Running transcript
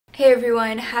Hey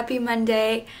everyone, happy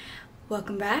Monday.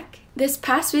 Welcome back. This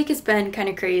past week has been kind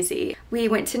of crazy. We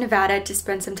went to Nevada to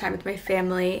spend some time with my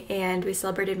family and we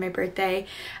celebrated my birthday.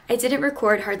 I didn't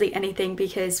record hardly anything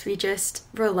because we just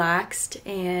relaxed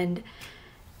and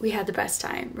we had the best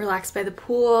time. Relaxed by the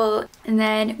pool, and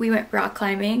then we went rock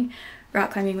climbing.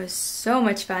 Rock climbing was so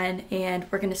much fun and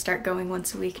we're gonna start going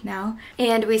once a week now.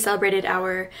 And we celebrated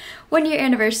our 1-year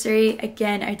anniversary.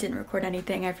 Again, I didn't record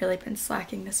anything. I've really been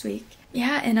slacking this week.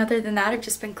 Yeah, and other than that, I've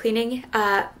just been cleaning.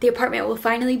 The apartment will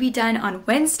finally be done on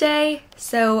Wednesday,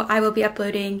 so I will be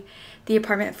uploading the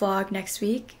apartment vlog next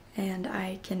week and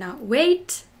I cannot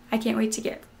wait. I can't wait to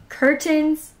get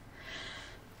curtains.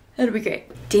 It'll be great.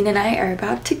 Dean and I are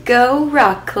about to go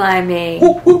rock climbing.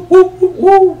 Woo, woo, woo, woo,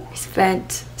 woo. We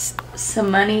spent some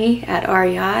money at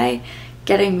REI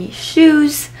getting me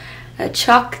shoes, a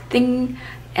chalk thing,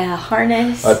 a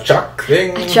harness. A chalk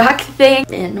thing. A chalk thing.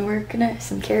 And we're gonna,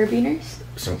 some carabiners.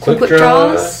 Some quick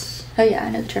draws. Oh yeah, I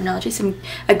know the terminology.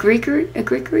 A Greekery. A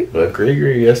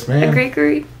Greekery, yes ma'am. A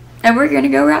Greekery. And we're gonna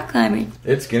go rock climbing.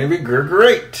 It's gonna be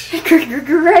great.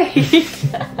 Great.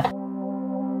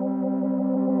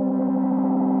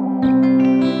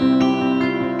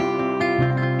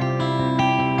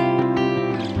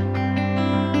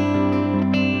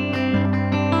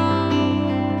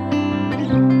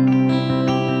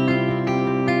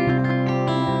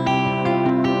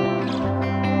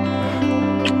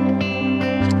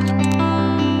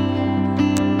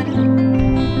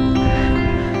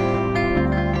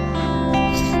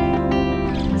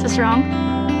 Wrong.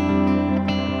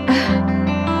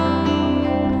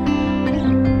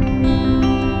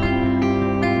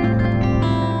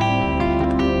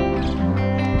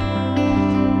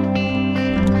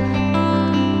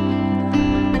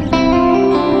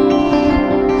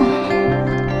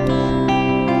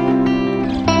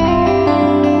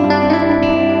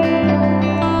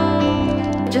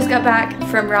 Just got back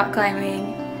from rock climbing.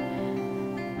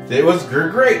 It was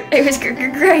great. It was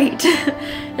great.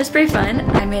 It was pretty fun.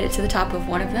 I made it to the top of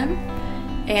one of them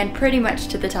and pretty much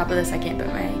to the top of the second, but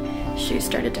my shoes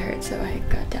started to hurt, so I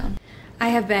got down. I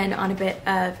have been on a bit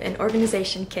of an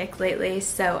organization kick lately,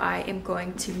 so I am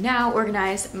going to now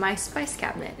organize my spice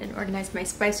cabinet and organize my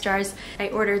spice jars. I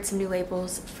ordered some new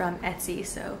labels from Etsy,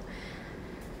 so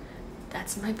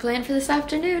that's my plan for this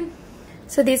afternoon.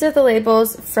 So these are the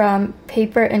labels from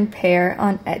Paper and Pear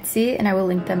on Etsy, and I will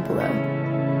link them below.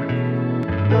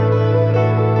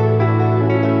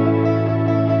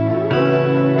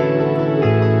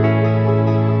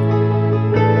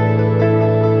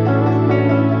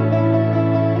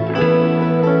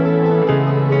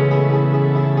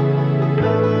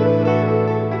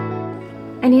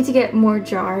 I need to get more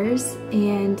jars,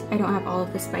 and I don't have all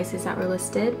of the spices that were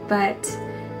listed, but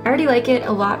I already like it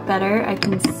a lot better. I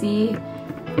can see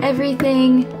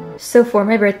everything. So for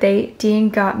my birthday, Dean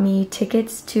got me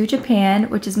tickets to Japan,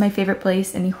 which is my favorite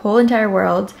place in the whole entire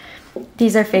world.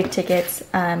 These are fake tickets.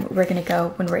 We're gonna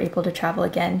go when we're able to travel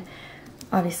again.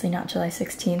 Obviously not July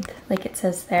 16th, like it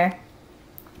says there.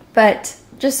 But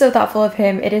just so thoughtful of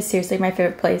him. It is seriously my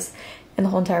favorite place in the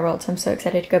whole entire world, so I'm so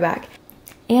excited to go back.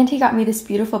 And he got me this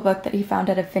beautiful book that he found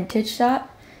at a vintage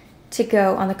shop to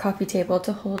go on the coffee table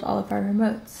to hold all of our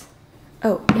remotes.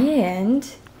 Oh, and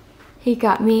he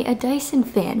got me a Dyson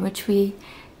fan, which we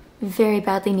very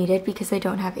badly needed because I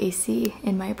don't have AC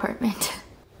in my apartment.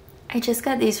 I just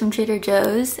got these from Trader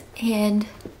Joe's and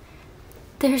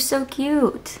they're so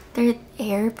cute. They're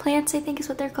air plants, I think is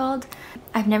what they're called.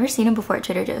 I've never seen them before at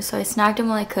Trader Joe's, so I snagged them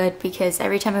while I could because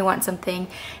every time I want something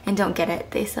and don't get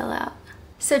it, they sell out.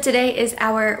 So today is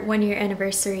our 1-year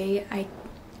anniversary. I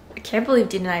can't believe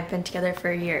Dean and I have been together for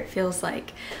a year. It feels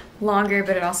like longer,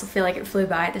 but it also feels like it flew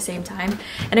by at the same time.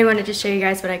 And I wanted to show you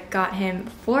guys what I got him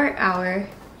for our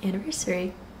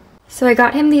anniversary. So I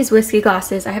got him these whiskey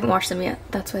glasses. I haven't washed them yet.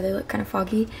 That's why they look kind of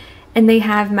foggy. And they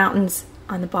have mountains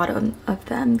on the bottom of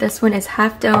them. This one is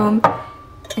half dome.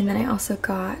 And then I also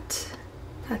got,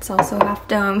 that's also half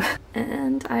dome.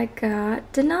 And I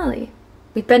got Denali.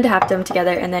 We've been to Half Dome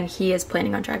together, and then he is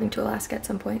planning on driving to Alaska at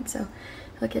some point, so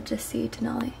he'll get to see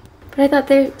Denali. But I thought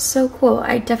they're so cool.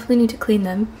 I definitely need to clean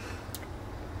them,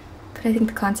 but I think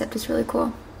the concept is really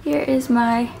cool. Here is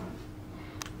my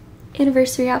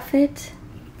anniversary outfit.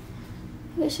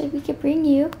 I wish we could bring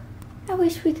you. I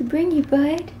wish we could bring you,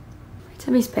 bud. My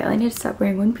tummy's pale. I need to stop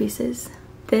wearing one pieces.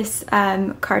 This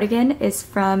cardigan is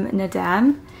from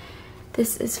Nadam.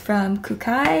 This is from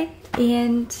Kukai.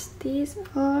 And these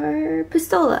are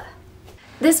Pistola.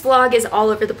 This vlog is all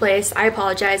over the place. I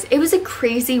apologize. It was a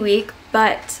crazy week,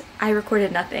 but I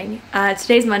recorded nothing.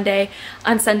 Today's Monday.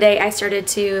 On Sunday, I started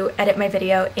to edit my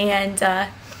video and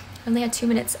I only had 2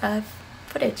 minutes of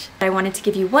footage. I wanted to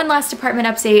give you one last apartment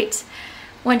update,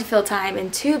 one to fill time,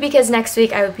 and two because next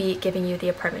week I will be giving you the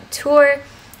apartment tour.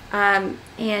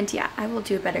 And yeah, I will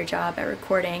do a better job at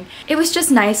recording. It was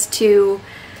just nice to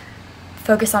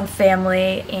focus on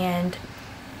family and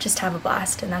just have a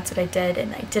blast, and that's what I did,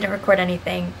 and I didn't record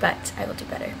anything, but I will do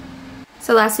better.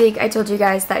 So last week I told you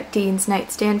guys that Dean's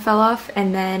nightstand fell off,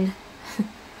 and then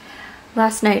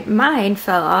last night mine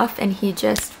fell off and he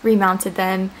just remounted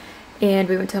them, and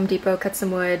we went to Home Depot, cut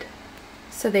some wood,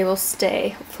 so they will stay,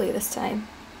 hopefully this time.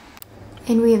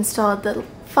 And we installed the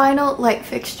final light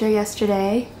fixture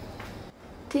yesterday.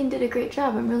 Dean did a great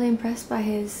job. I'm really impressed by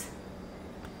his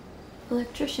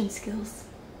electrician skills.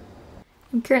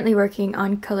 I'm currently working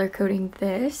on color coding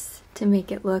this to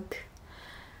make it look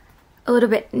a little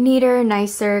bit neater,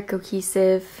 nicer,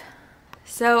 cohesive.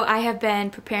 So I have been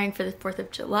preparing for the 4th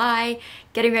of July,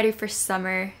 getting ready for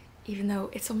summer, even though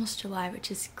it's almost July,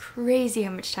 which is crazy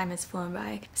how much time has flown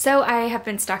by. So I have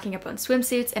been stocking up on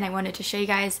swimsuits, and I wanted to show you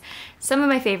guys some of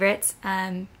my favorites.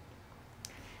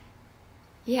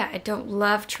 Yeah, I don't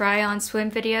love try on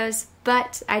swim videos,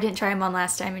 but I didn't try them on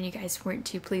last time and you guys weren't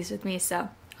too pleased with me, so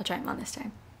I'll try them on this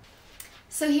time.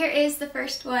 So here is the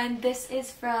first one. This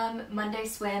is from Monday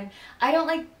Swim. I don't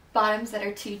like bottoms that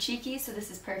are too cheeky, so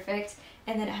this is perfect.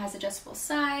 And then it has adjustable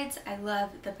sides. I love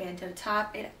the bandeau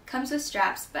top. It comes with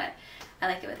straps, but I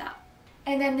like it without.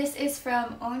 And then this is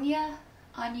from Anya,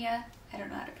 I don't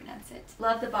know how to pronounce it.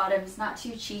 Love the bottoms, not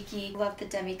too cheeky. Love the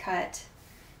demi cut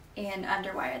and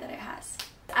underwire that it has.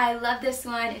 I love this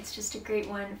one. It's just a great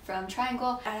one from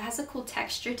Triangle. It has a cool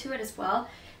texture to it as well.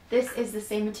 This is the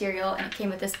same material, and it came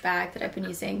with this bag that I've been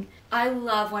using. I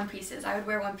love one pieces. I would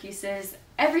wear one pieces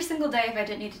every single day if I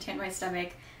didn't need to tan my stomach.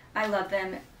 I love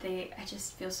them. I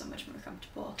just feel so much more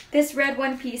comfortable. This red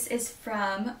one piece is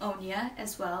from Anya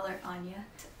as well, or Anya.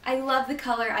 I love the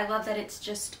color. I love that it's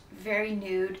just very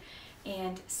nude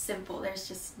and simple. There's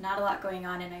just not a lot going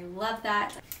on, and I love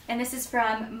that. And this is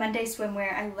from Monday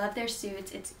Swimwear. I love their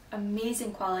suits. It's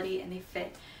amazing quality and they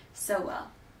fit so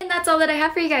well. And that's all that I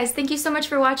have for you guys. Thank you so much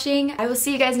for watching. I will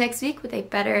see you guys next week with a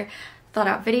better thought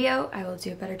out video. I will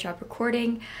do a better job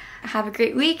recording. Have a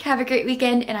great week, have a great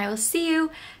weekend, and I will see you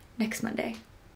next Monday.